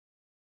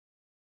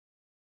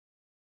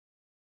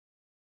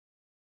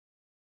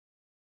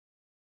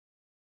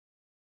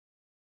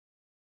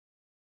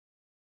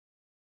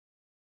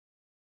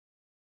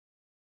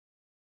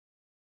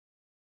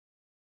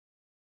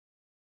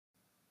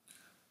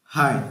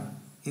Hi,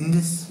 in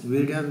this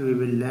video we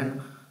will learn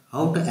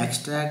how to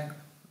extract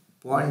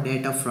point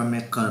data from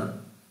a curve.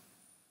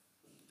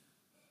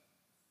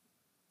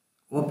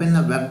 Open the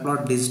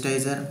Webplot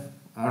Digitizer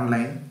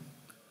online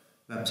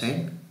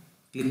website,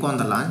 click on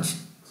the launch,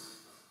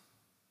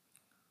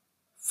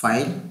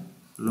 file,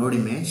 load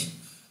image,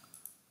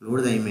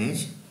 load the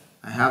image.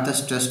 I have the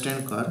stress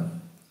strain curve,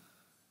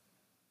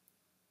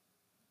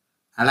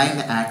 align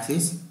the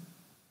axis,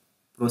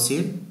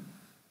 proceed,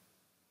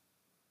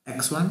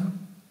 x1,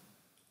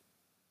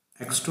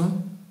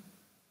 x2,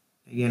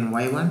 again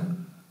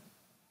y1,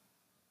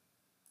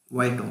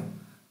 y2.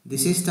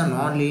 This is the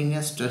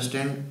non-linear stress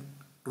strain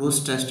true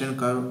stress strain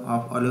curve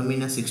of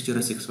aluminum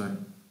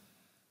 6061.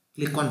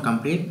 Click on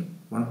complete.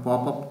 One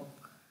pop-up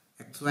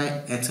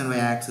x and y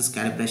axis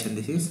calibration.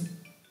 This is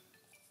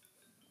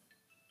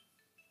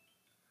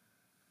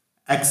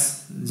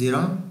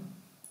x0,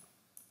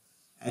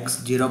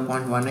 x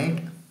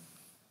 0.18,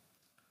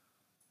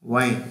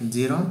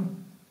 y0,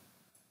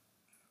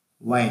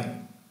 y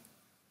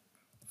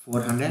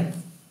 400.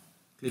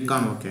 Click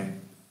on OK.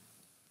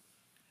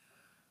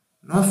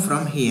 Now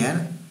from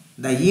here,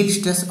 the yield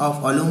stress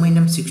of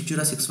aluminum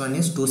 6061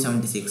 is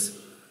 276.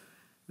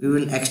 We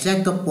will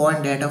extract the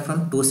point data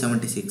from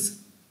 276.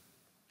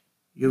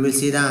 You will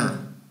see the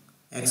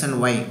x and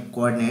y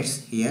coordinates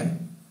here.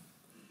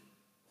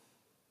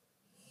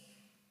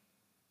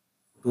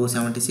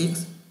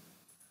 276.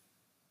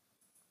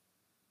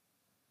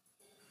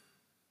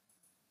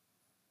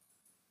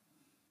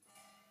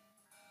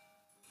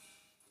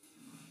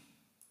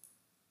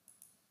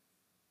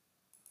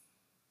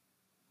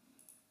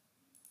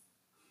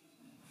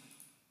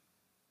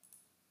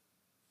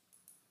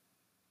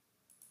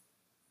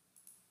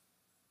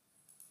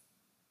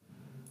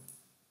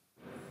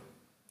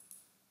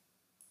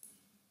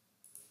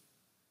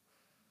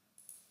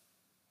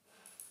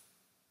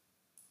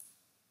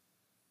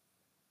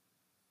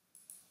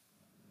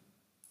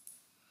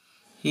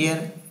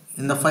 Here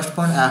in the first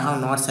point I have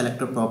not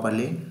selected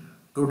properly.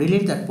 To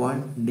delete that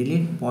point,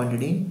 delete point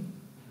D,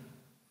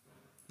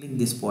 click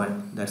this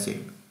point, that's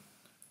it.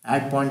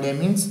 Add point A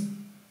means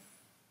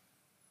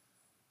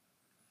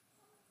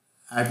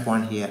add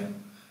point here.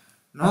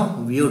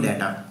 Now view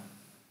data.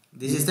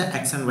 This is the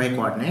x and y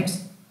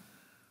coordinates.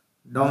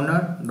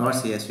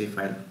 Download.csv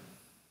file.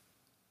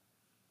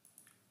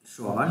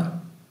 Show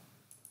all.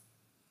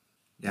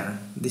 Yeah,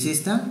 this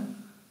is the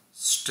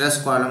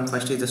stress column.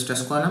 First is the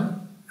stress column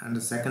and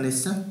the second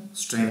is the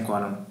strain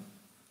column.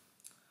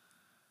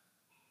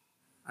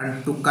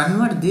 And to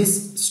convert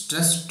this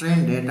stress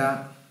strain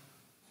data,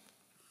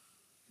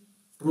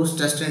 true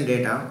stress strain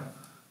data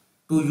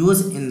to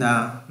use in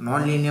the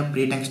nonlinear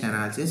pretension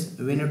analysis,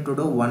 we need to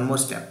do one more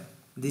step.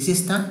 This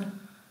is the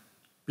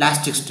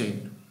plastic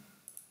strain.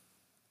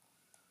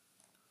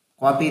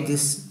 Copy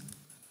this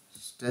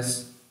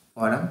stress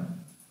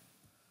column,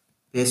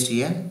 paste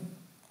here,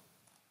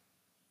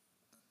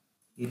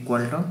 equal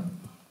to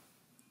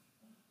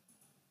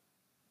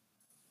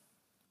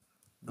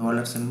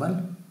dollar symbol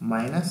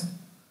minus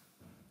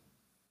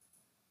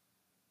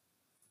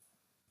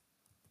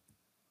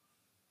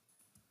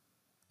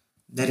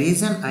the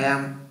reason I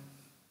am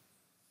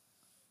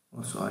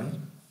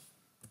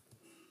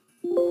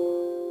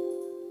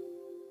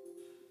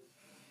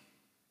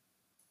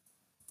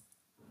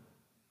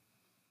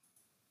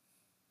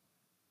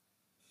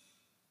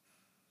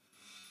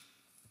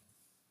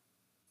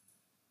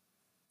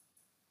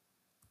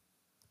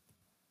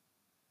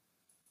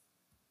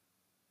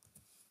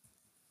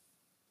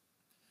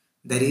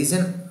the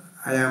reason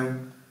I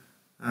am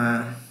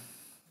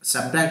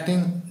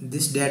subtracting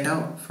this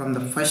data from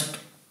the first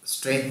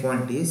strain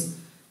point is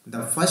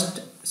the first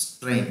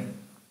strain.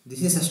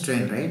 This is a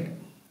strain, right?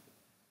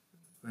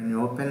 When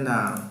you open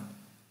the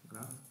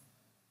graph,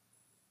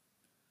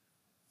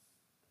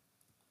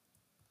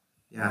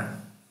 yeah,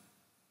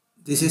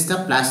 this is the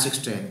plastic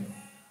strain.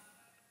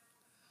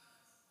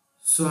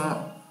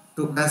 So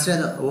to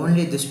consider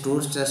only this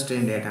true stress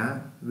strain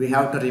data, we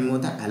have to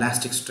remove the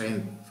elastic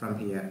strain from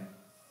here.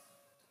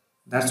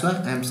 That's why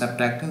I am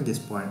subtracting this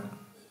point.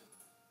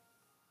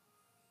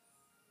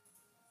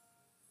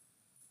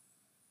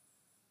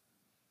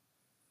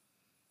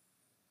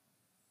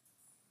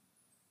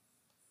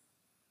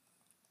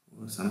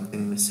 Oh,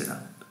 something missed out.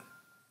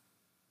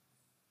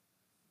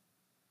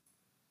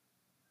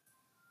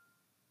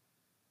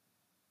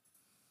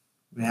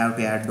 We have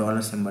to add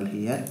dollar symbol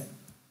here.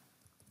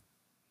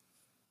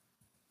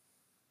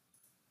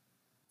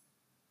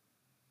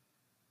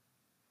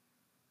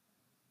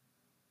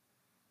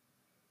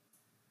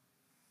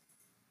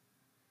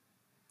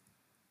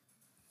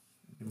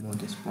 Remove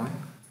this point.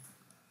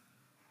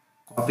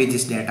 Copy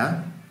this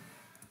data.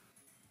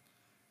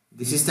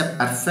 This is the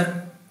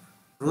perfect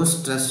true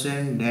stress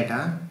strain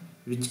data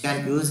which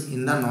can use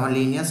in the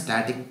nonlinear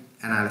static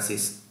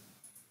analysis.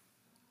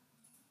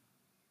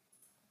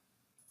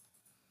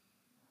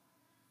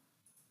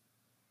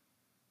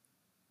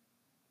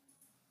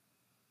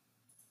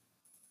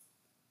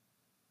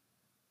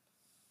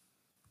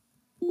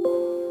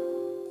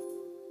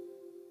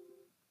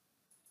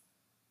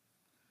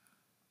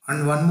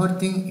 And one more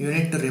thing you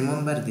need to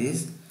remember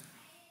this,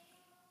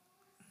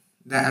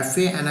 the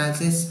FA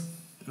analysis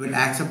will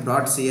accept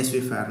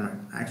 .csv format.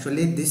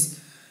 Actually this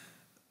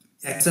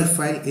Excel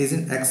file is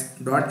in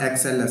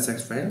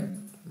 .xlsx file.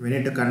 We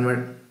need to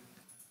convert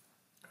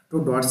to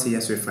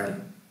 .csv file.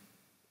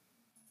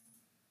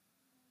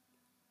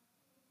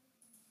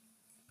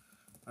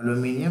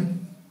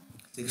 Aluminium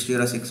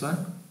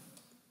 6061.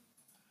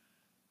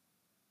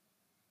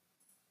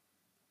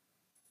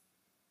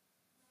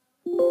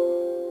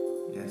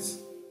 Yes.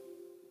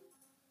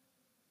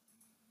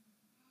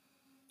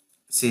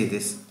 See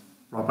this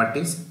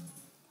properties.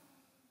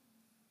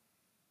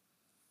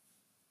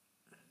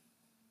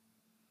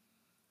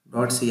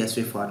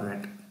 .csv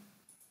format.